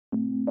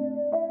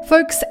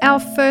Folks, our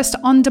first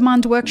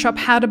on-demand workshop,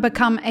 How to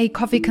Become a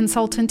Coffee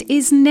Consultant,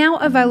 is now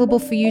available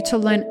for you to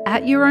learn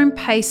at your own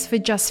pace for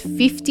just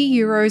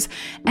 €50,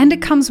 and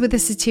it comes with a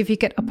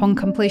certificate upon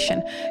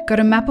completion. Go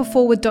to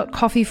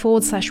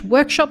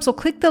mapperforward.coffee/workshops or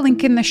click the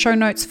link in the show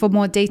notes for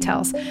more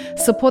details.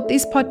 Support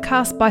this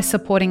podcast by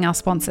supporting our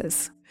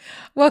sponsors.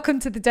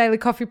 Welcome to the Daily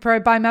Coffee Pro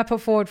by Mapper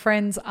Forward,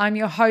 friends. I'm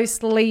your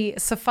host, Lee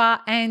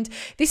Safar, and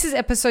this is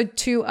episode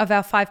 2 of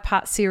our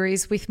 5-part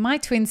series with my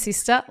twin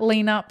sister,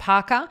 Lena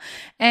Parker,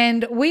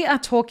 and we are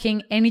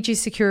talking energy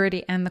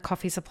security and the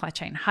coffee supply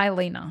chain. Hi,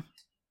 Lena.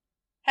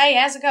 Hey,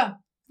 how's it going?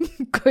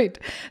 Good.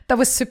 That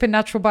was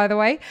supernatural, by the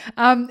way.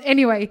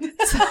 Anyway,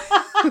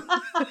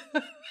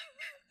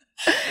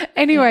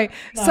 Nice.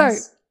 So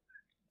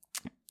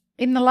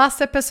in the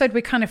last episode,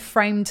 we kind of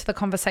framed the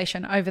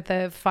conversation over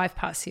the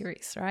 5-part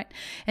series, right?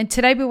 And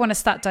today we want to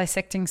start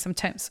dissecting some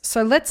terms.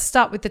 So let's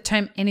start with the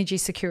term energy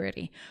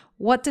security.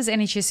 What does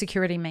energy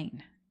security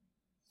mean?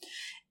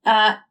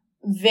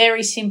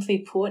 Very simply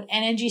put,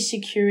 energy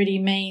security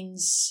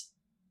means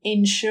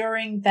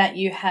ensuring that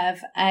you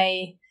have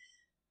a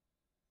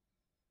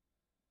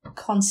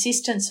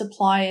consistent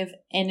supply of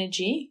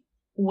energy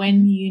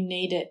when you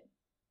need it.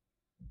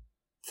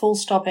 Full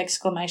stop,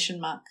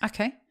 exclamation mark.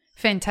 Okay,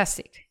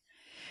 fantastic.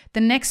 The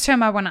next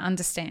term I want to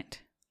understand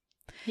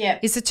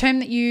is a term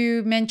that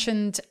you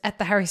mentioned at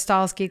the Harry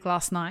Styles gig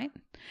last night,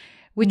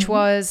 which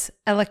was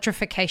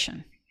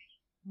electrification.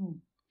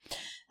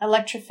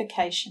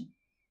 Electrification.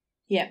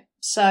 Yeah.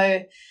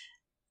 So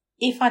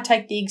if I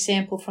take the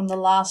example from the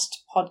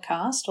last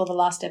podcast or the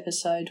last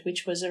episode,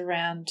 which was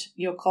around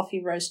your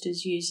coffee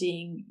roasters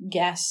using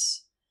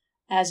gas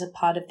as a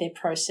part of their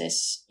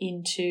process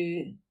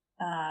into,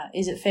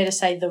 is it fair to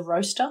say the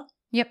roaster?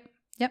 Yep.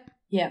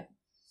 Yeah.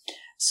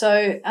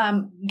 So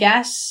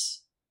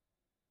gas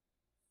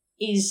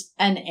is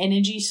an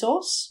energy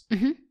source.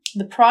 Mm-hmm.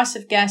 The price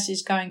of gas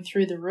is going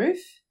through the roof,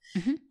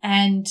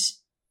 and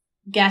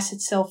gas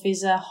itself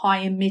is a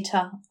high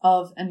emitter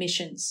of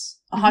emissions,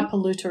 a high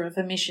polluter of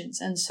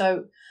emissions. And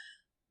so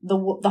the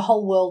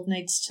whole world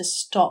needs to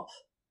stop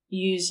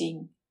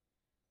using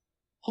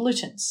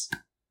pollutants.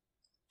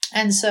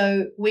 And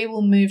so we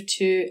will move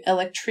to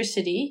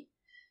electricity.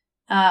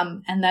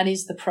 And that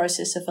is the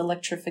process of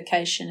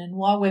electrification. And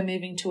why we're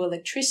moving to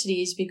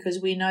electricity is because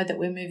we know that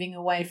we're moving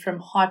away from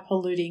high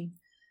polluting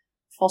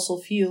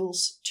fossil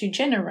fuels to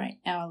generate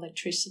our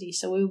electricity.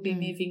 So we will be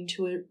moving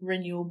to a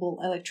renewable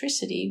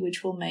electricity,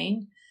 which will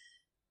mean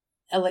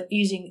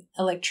using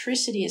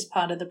electricity as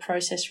part of the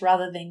process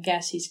rather than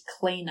gas is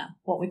cleaner,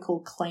 what we call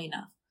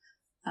cleaner.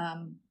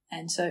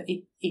 And so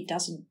it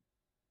doesn't,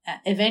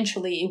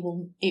 eventually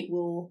it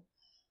will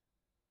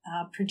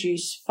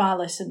produce far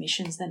less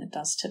emissions than it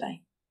does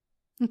today.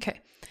 Okay.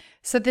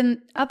 So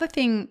then other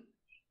thing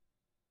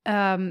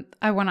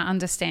I want to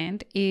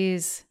understand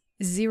is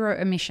zero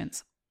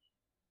emissions.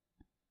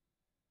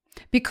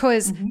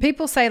 Because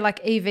people say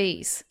like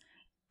EVs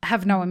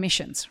have no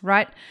emissions,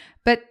 right?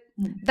 But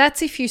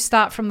that's if you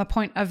start from the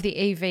point of the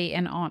EV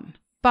and on.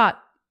 But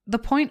the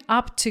point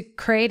up to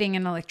creating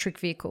an electric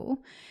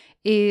vehicle,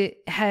 it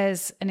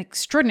has an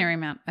extraordinary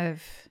amount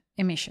of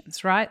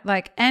emissions, right?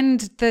 Like, and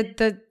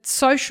the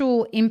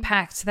social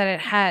impact that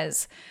it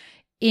has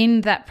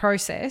in that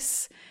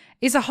process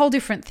is a whole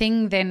different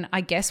thing than,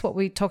 I guess, what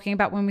we're talking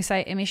about when we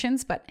say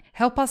emissions. But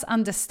help us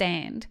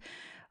understand,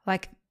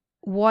 like,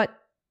 what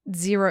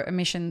zero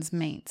emissions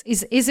means.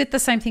 Is it the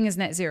same thing as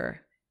net zero?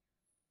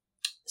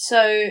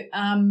 So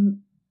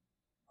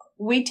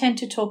we tend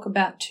to talk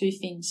about two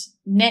things: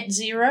 net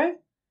zero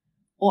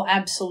or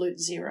absolute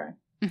zero.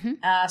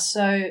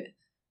 So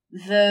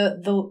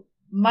the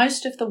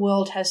most of the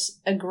world has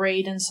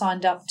agreed and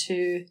signed up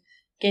to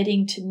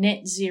getting to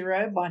net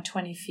zero by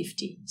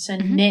 2050. So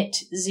net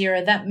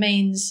zero, that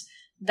means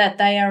that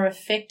they are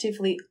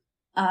effectively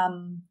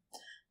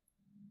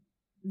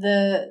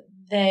that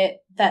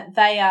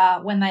they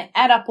are, when they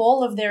add up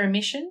all of their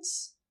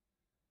emissions,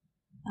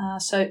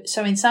 so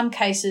in some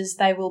cases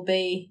they will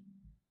be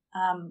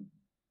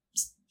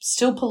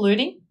still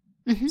polluting.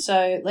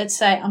 So let's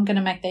say, I'm going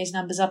to make these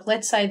numbers up.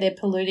 Let's say they're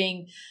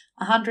polluting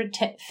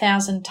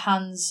 100,000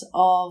 tons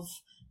of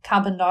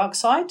carbon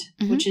dioxide,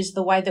 which is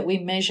the way that we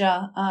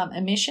measure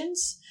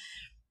emissions,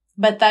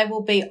 but they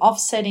will be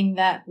offsetting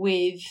that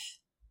with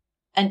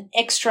an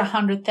extra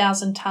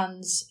 100,000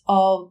 tons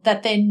of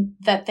that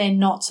they're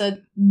not. So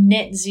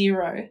net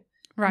zero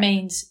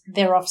means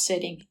they're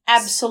offsetting.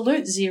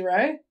 Absolute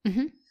zero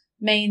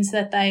means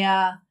that they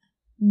are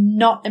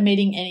not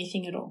emitting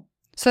anything at all.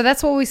 So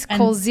that's what we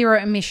call zero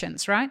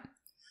emissions, right?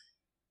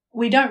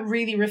 We don't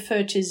really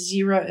refer to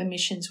zero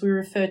emissions. We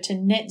refer to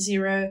net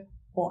zero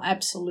or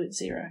absolute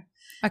zero.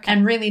 Okay.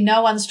 And really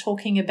no one's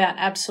talking about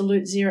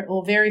absolute zero,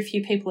 or very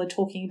few people are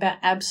talking about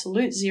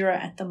absolute zero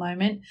at the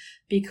moment,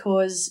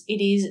 because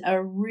it is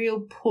a real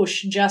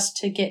push just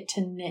to get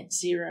to net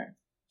zero.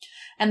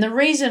 And the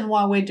reason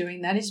why we're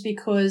doing that is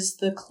because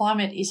the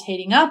climate is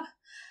heating up,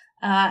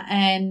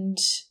 and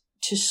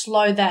to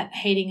slow that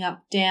heating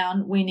up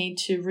down, we need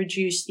to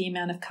reduce the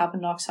amount of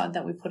carbon dioxide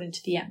that we put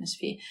into the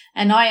atmosphere.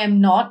 And I am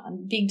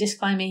not, big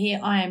disclaimer here,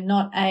 I am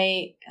not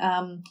a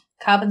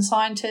carbon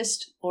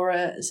scientist or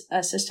a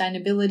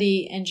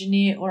sustainability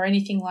engineer or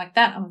anything like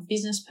that. I'm a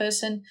business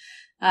person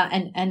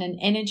and an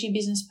energy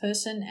business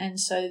person. And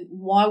so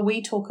why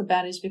we talk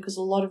about it is because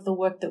a lot of the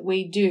work that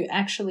we do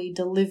actually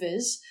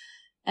delivers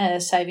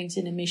savings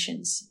in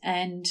emissions.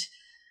 And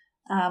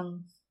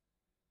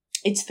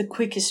it's the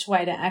quickest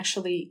way to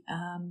actually,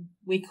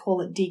 we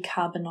call it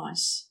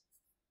decarbonize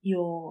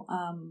your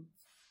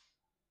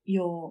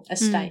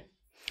estate,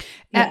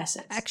 your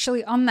assets.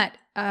 Actually, on that,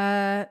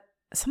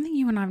 something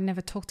you and I have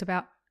never talked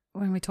about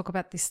when we talk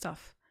about this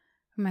stuff,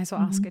 I may as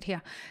well ask it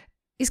here.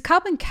 Is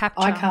carbon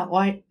capture? I can't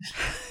wait.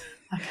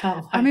 I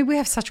can't wait. I mean, we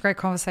have such great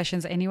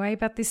conversations anyway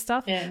about this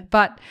stuff. Yeah.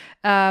 But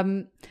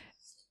don't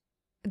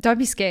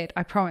be scared,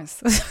 I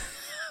promise.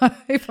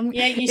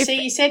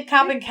 You said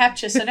carbon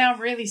capture, so now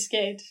I'm really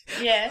scared.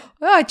 Yeah.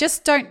 Well, I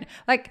just don't,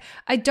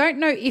 I don't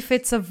know if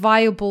it's a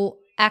viable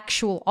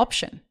actual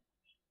option.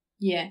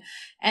 Yeah.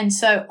 And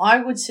so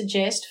I would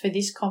suggest for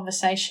this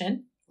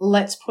conversation,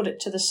 let's put it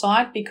to the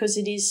side because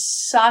it is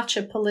such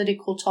a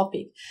political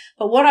topic.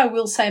 But what I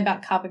will say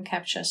about carbon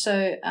capture,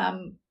 so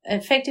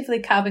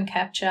effectively carbon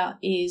capture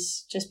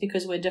is, just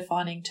because we're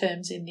defining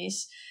terms in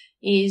this,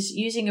 is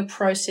using a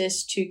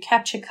process to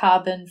capture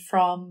carbon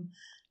from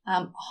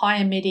high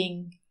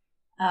emitting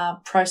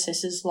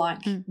processes like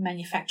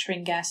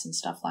manufacturing gas and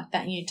stuff like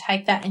that. And you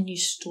take that and you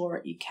store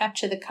it. You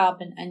capture the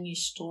carbon and you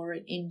store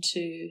it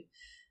into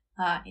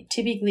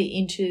typically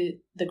into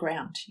the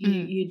ground.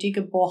 You dig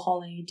a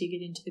borehole and you dig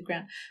it into the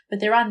ground. But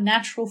there are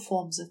natural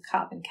forms of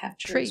carbon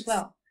capture as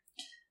well.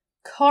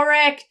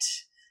 Correct.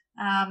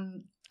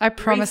 I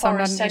promise I'm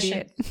not an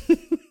idiot.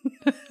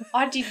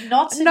 I did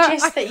not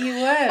suggest that you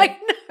were.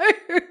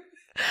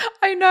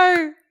 I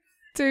know,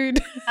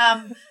 dude.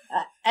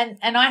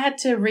 And I had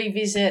to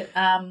revisit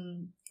my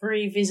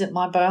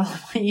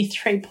year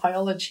 3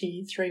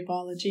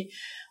 biology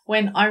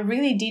when I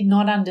really did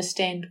not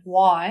understand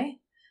why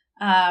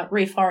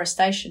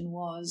reforestation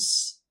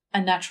was a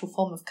natural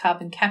form of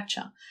carbon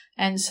capture.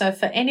 And so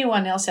for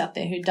anyone else out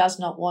there who does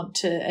not want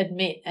to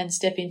admit and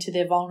step into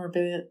their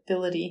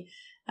vulnerability,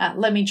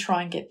 let me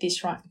try and get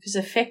this right, because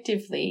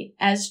effectively,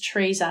 as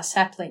trees are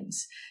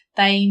saplings,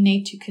 they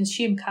need to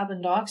consume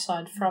carbon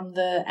dioxide from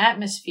the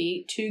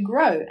atmosphere to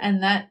grow.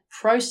 And that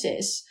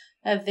process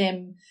of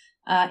them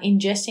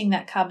ingesting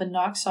that carbon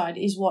dioxide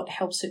is what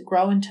helps it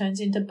grow and turns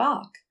into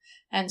bark.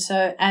 And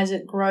so as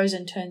it grows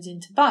and turns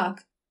into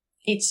bark,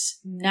 it's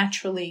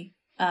naturally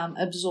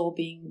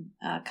absorbing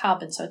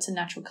carbon. So it's a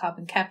natural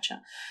carbon capture.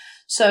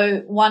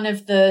 So one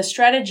of the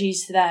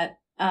strategies that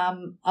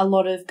a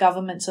lot of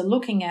governments are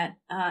looking at,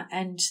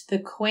 and the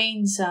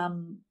Queen,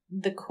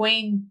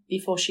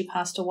 before she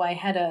passed away,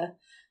 had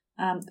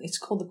it's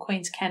called the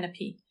Queen's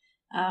Canopy,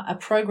 a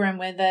program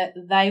where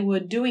they were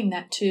doing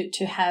that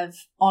to have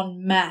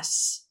en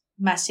masse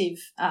massive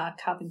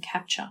carbon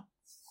capture.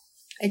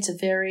 It's a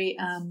very,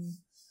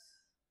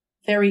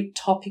 very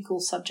topical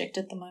subject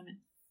at the moment.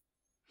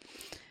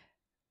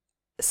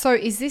 So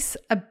is this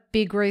a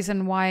big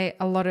reason why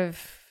a lot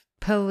of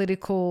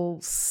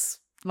politicals,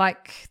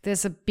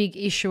 there's a big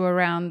issue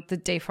around the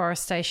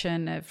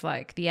deforestation of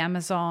the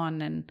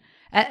Amazon and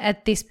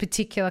at this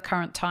particular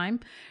current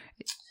time?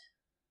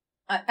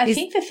 I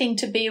think the thing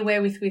to be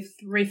aware with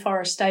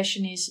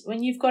reforestation is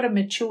when you've got a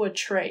mature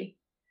tree,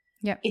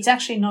 it's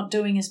actually not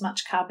doing as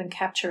much carbon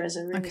capture as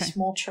a really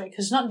small tree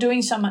because it's not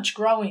doing so much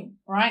growing,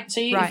 right?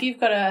 So if you've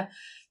got a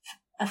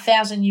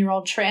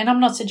 1,000-year-old tree, and I'm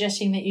not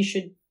suggesting that you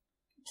should,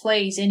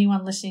 please,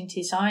 anyone listening to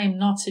this, I am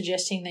not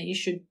suggesting that you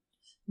should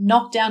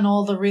knock down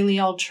all the really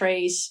old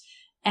trees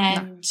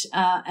and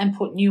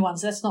put new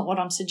ones. That's not what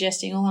I'm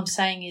suggesting. All I'm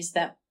saying is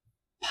that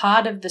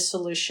part of the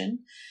solution,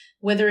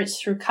 whether it's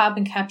through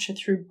carbon capture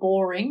through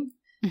boring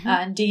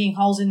and digging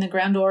holes in the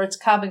ground, or it's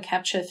carbon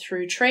capture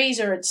through trees,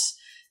 or it's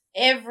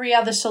every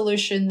other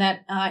solution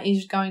that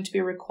is going to be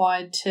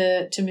required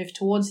to move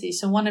towards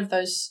this. And one of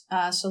those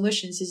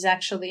solutions is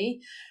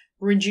actually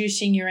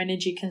reducing your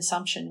energy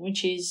consumption,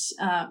 which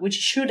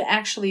should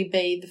actually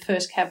be the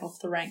first cab off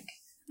the rank.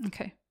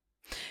 Okay.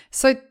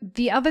 So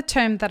the other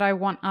term that I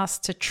want us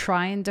to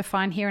try and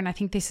define here, and I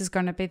think this is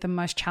going to be the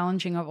most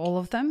challenging of all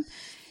of them,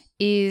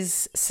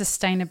 is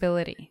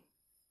sustainability.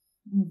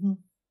 Mm-hmm.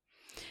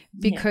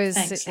 Because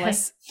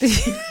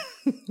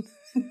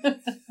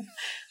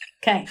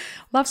okay.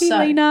 Love you,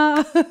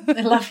 Lena.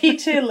 Love you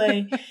too,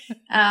 Lee.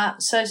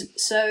 So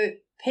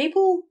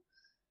people,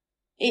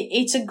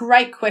 it's a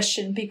great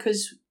question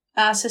because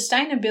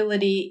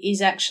sustainability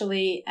is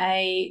actually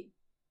a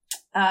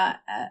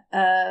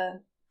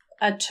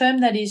term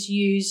that is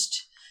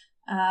used,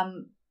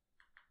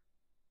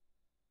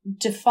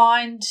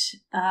 defined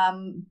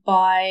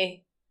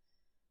by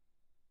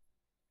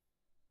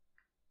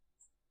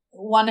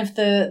one of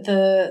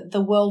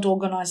the world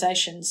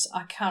organizations,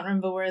 I can't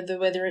remember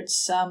whether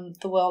it's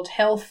the World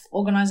Health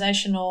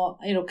Organization, or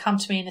it'll come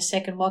to me in a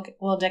second,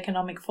 World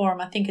Economic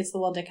Forum. I think it's the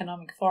World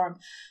Economic Forum,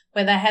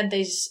 where they had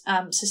these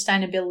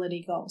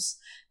sustainability goals.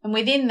 And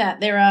within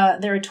that, there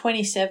are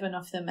 27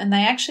 of them, and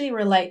they actually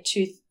relate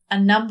to a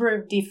number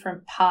of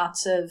different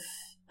parts of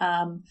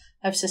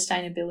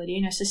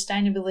sustainability.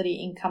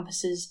 Sustainability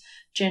encompasses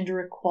gender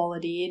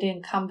equality. It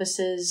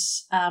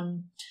encompasses,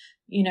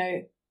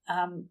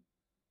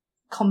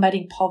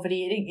 combating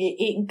poverty.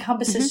 It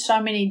encompasses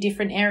so many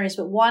different areas,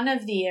 but one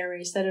of the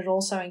areas that it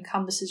also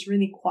encompasses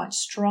really quite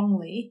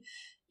strongly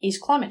is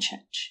climate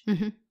change.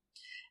 Mm-hmm.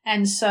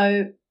 And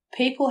so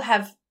people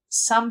have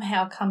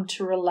somehow come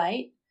to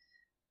relate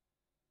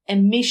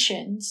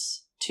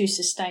emissions to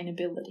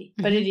sustainability,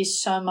 but it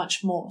is so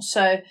much more.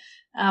 So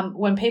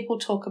when people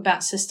talk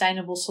about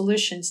sustainable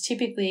solutions,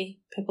 typically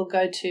people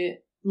go to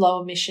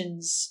low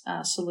emissions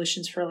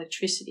solutions for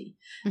electricity.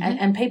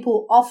 And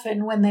people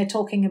often, when they're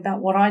talking about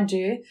what I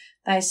do,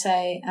 they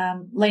say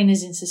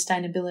Lena's in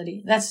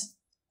sustainability. That's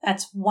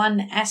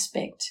one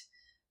aspect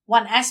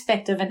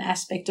of an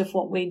aspect of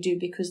what we do,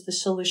 because the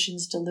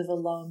solutions deliver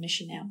low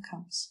emission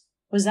outcomes.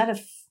 Was that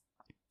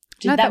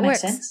did that make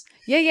sense?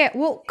 Yeah.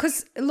 Well,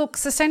 because look,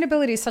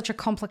 sustainability is such a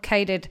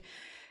complicated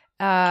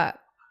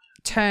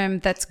term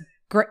that's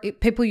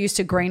people used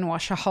to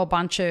greenwash a whole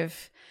bunch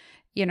of,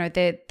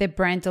 their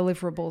brand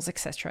deliverables, et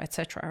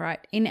cetera, right?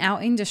 In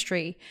our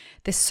industry,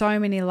 there's so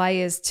many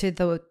layers to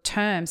the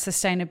term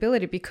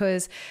sustainability,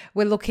 because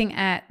we're looking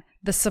at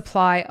the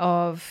supply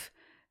of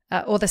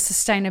or the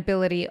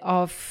sustainability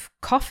of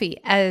coffee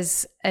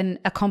as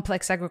a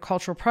complex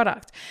agricultural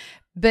product,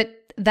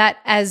 but that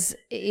as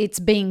it's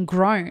being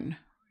grown,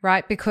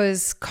 right?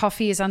 Because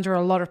coffee is under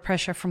a lot of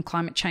pressure from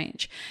climate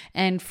change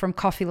and from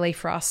coffee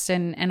leaf rust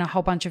and a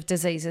whole bunch of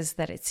diseases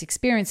that it's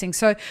experiencing.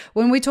 So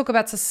when we talk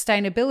about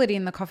sustainability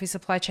in the coffee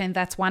supply chain,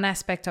 that's one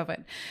aspect of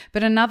it.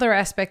 But another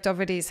aspect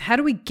of it is, how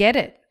do we get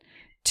it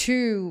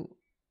to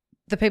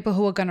the people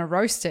who are going to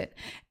roast it?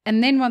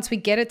 And then once we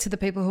get it to the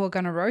people who are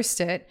going to roast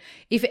it,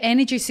 if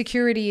energy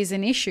security is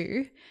an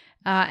issue,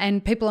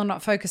 and people are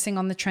not focusing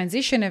on the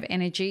transition of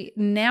energy,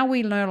 now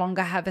we no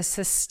longer have a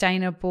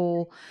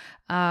sustainable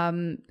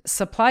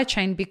supply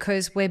chain,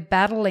 because we're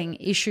battling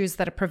issues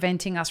that are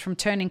preventing us from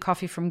turning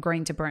coffee from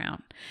green to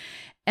brown.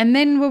 And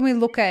then when we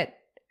look at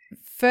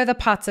further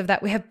parts of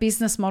that, we have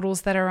business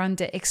models that are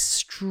under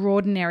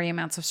extraordinary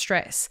amounts of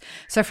stress.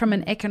 So from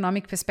an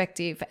economic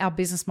perspective, our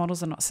business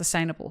models are not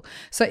sustainable.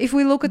 So if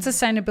we look at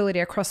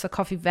sustainability across the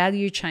coffee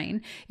value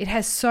chain, it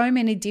has so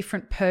many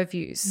different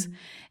purviews.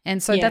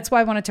 And so that's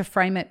why I wanted to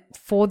frame it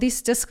for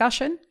this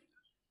discussion.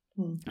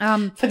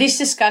 For this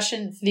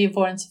discussion, for the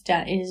avoidance of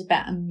doubt, it is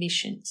about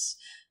emissions.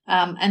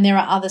 And there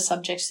are other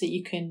subjects that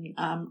you can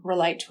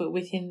relate to it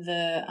within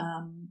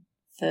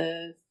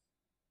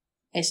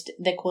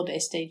they're called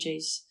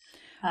SDGs.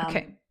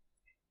 Okay.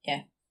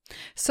 Yeah.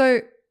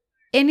 So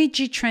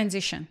energy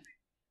transition,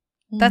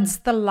 that's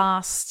the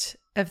last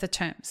of the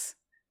terms.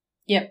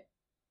 Yep.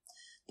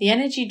 The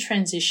energy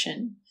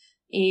transition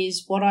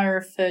is what I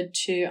referred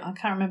to. I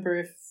can't remember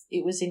if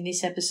it was in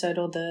this episode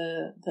or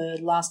the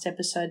last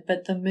episode,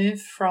 but the move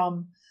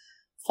from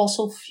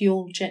fossil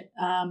fuel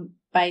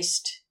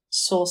based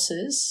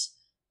sources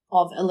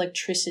of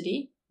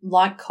electricity,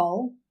 like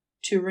coal,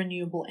 to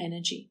renewable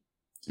energy.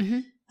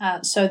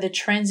 So the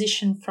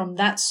transition from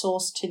that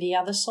source to the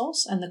other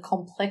source, and the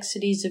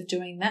complexities of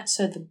doing that,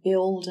 so the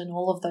build and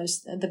all of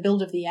those, the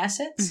build of the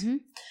assets.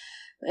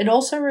 It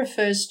also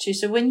refers to,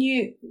 so when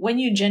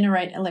you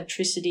generate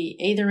electricity,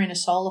 either in a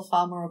solar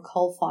farm or a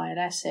coal-fired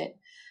asset,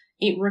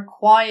 it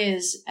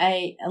requires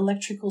a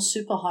electrical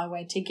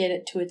superhighway to get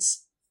it to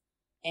its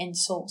end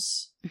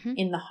source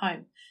in the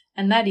home.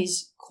 And that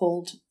is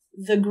called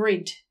the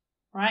grid,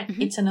 right?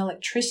 It's an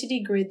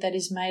electricity grid that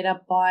is made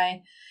up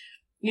by,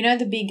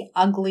 the big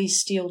ugly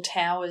steel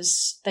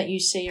towers that you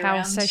see power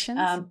around. Stations?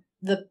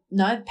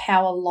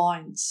 Power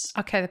lines.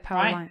 Okay, the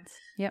power lines.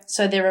 Yep.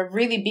 So there are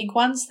really big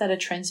ones that are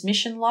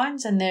transmission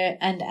lines, and they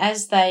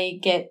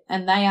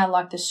are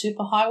like the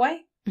superhighway.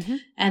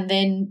 And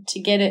then to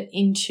get it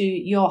into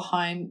your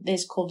home,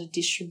 there's called a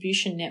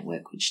distribution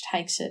network, which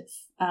takes it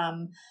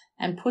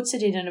and puts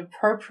it in an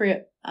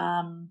appropriate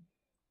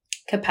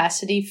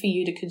capacity for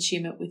you to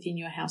consume it within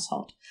your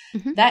household.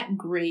 That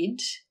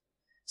grid.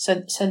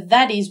 So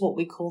that is what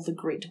we call the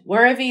grid.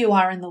 Wherever you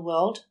are in the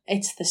world,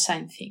 it's the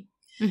same thing.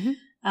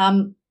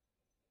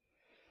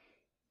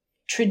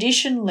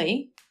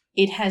 Traditionally,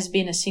 it has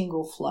been a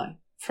single flow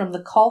from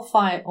the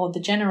coal-fired or the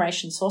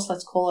generation source,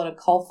 let's call it a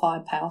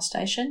coal-fired power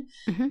station,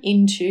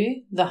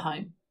 into the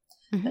home.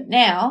 But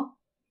now,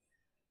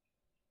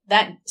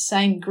 that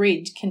same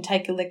grid can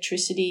take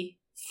electricity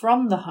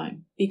from the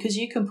home, because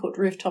you can put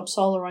rooftop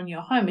solar on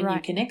your home and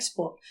you can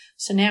export.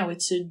 So now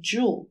it's a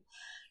dual.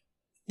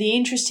 The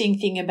interesting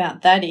thing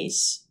about that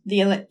is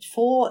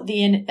for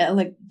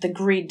the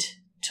grid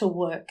to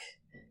work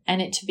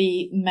and it to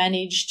be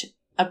managed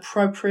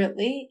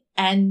appropriately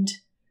and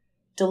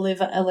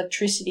deliver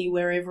electricity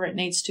wherever it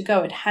needs to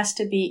go. It has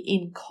to be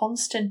in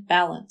constant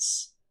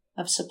balance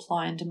of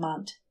supply and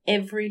demand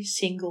every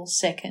single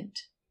second,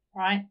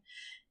 right?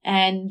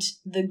 And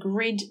the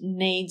grid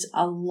needs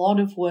a lot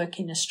of work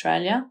in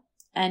Australia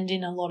and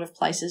in a lot of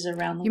places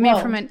around the world. You mean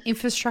from an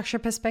infrastructure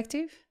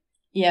perspective?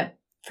 Yeah,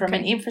 from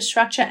an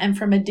infrastructure and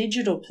from a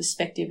digital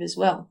perspective as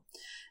well,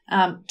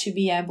 to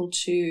be able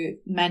to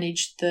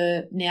manage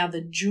the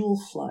dual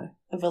flow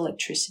of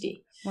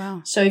electricity.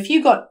 Wow. So if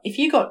you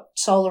got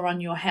solar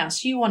on your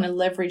house, you want to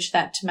leverage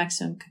that to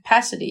maximum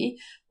capacity.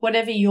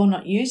 Whatever you're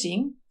not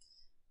using,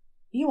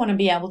 you want to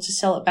be able to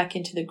sell it back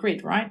into the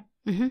grid, right?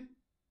 Mm-hmm.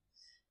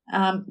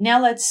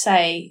 Now let's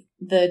say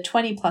the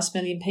 20 plus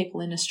million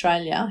people in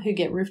Australia who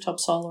get rooftop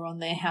solar on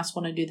their house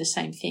want to do the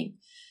same thing.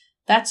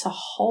 That's a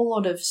whole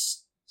lot of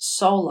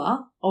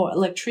solar or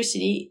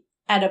electricity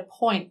at a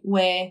point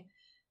where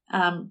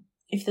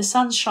if the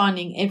sun's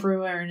shining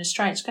everywhere in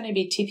Australia, it's going to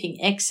be tipping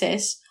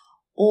excess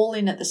all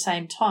in at the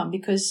same time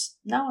because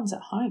no one's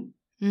at home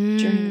during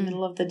the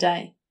middle of the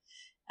day.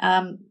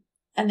 And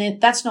then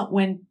that's not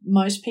when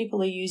most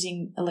people are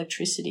using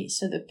electricity.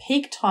 So the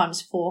peak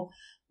times for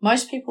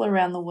most people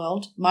around the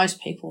world, most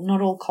people,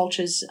 not all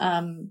cultures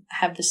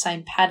have the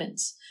same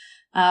patterns.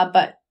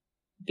 But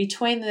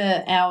between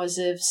the hours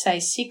of, say,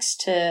 6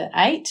 to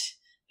 8,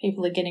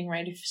 people are getting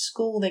ready for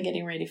school, they're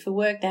getting ready for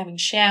work, they're having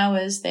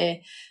showers, they're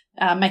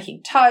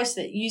making toast,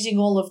 they're using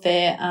all of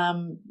their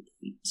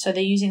so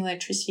they're using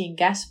electricity and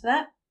gas for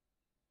that.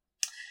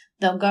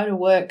 They'll go to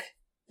work,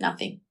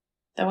 nothing.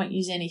 They won't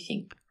use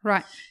anything.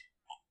 Right.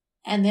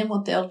 And then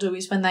what they'll do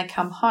is when they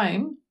come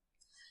home,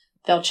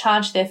 they'll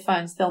charge their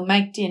phones, they'll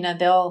make dinner,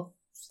 they'll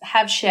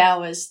have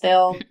showers,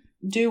 they'll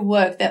do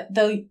work,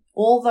 they'll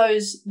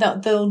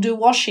do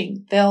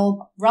washing,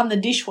 they'll run the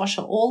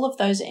dishwasher. All of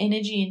those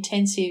energy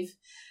intensive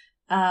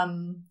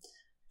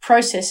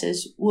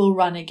processes will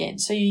run again.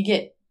 So you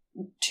get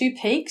 2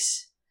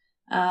 peaks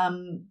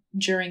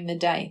during the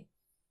day.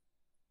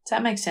 Does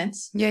that make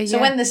sense? Yeah. So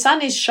when the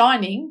sun is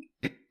shining,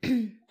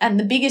 and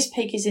the biggest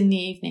peak is in the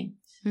evening.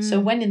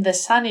 So when the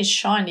sun is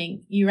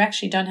shining, you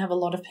actually don't have a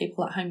lot of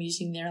people at home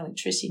using their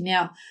electricity.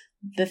 Now,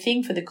 the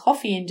thing for the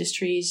coffee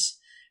industry is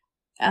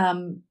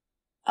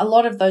a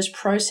lot of those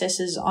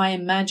processes, I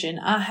imagine,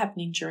 are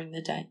happening during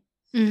the day.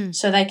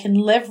 So they can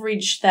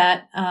leverage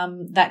that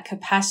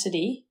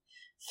capacity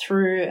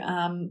through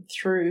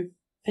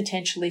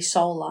potentially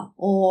solar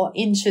or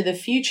into the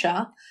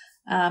future,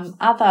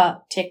 other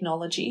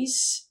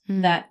technologies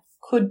that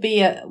could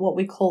be what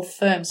we call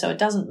firm. So it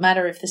doesn't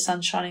matter if the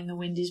sun's shining, the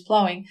wind is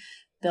blowing.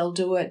 They'll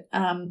do it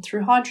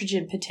through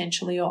hydrogen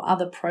potentially or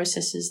other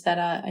processes that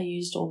are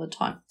used all the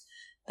time.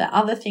 The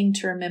other thing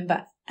to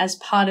remember as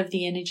part of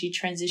the energy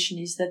transition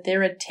is that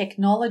there are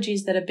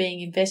technologies that are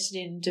being invested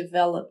in and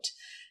developed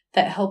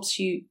that helps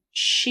you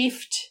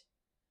shift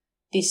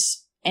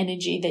this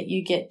energy that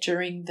you get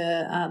during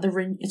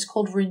it's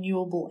called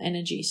renewable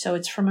energy. So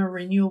it's from a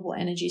renewable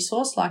energy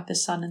source like the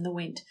sun and the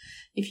wind.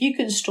 If you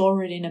can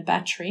store it in a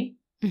battery,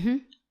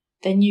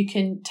 then you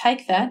can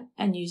take that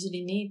and use it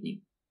in the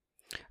evening.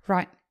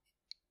 Right.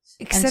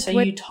 And so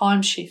you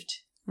time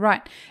shift.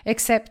 Right.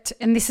 Except,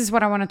 and this is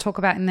what I want to talk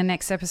about in the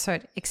next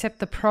episode, except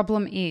the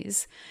problem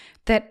is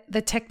that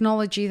the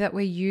technology that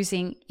we're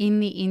using in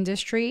the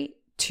industry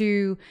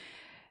to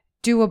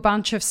do a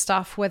bunch of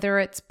stuff, whether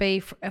it's be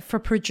for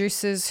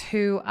producers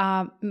who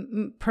are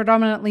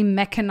predominantly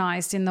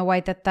mechanized in the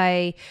way that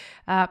they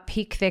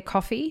pick their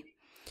coffee,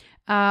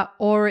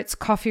 or it's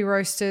coffee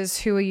roasters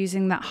who are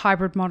using that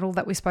hybrid model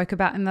that we spoke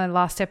about in the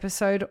last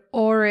episode,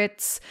 or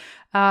it's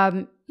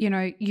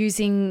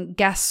using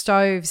gas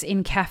stoves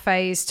in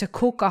cafes to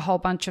cook a whole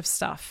bunch of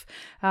stuff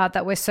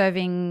that we're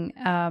serving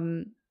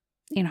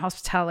in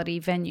hospitality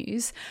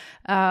venues.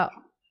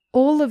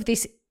 All of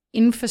this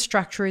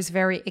infrastructure is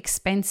very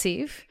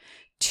expensive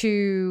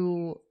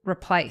to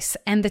replace,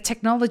 and the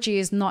technology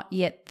is not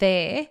yet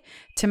there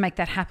to make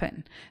that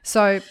happen.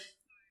 So,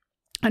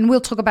 and we'll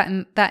talk about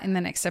that in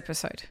the next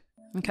episode.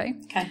 Okay?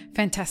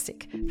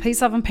 Fantastic.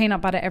 Peace, love, and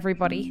peanut butter,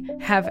 everybody.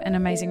 Have an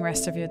amazing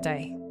rest of your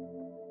day.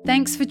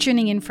 Thanks for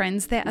tuning in,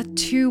 friends. There are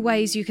 2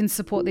 ways you can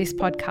support this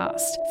podcast.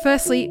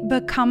 Firstly,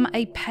 become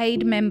a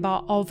paid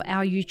member of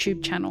our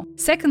YouTube channel.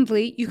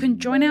 Secondly, you can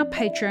join our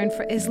Patreon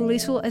for as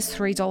little as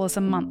 $3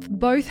 a month.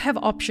 Both have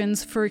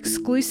options for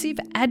exclusive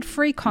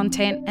ad-free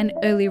content and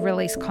early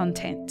release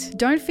content.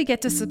 Don't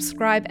forget to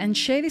subscribe and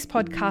share this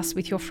podcast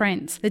with your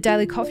friends. The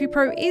Daily Coffee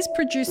Pro is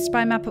produced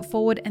by Map It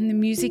Forward, and the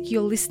music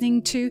you're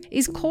listening to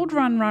is called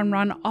Run, Run,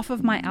 Run off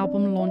of my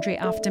album Laundry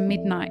After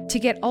Midnight. To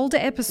get older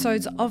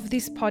episodes of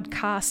this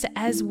podcast,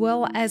 as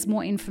well as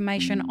more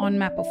information on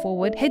Map It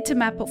Forward, head to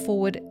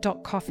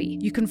mapitforward.coffee.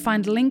 You can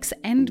find links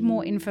and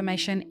more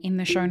information in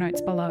the show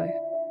notes below.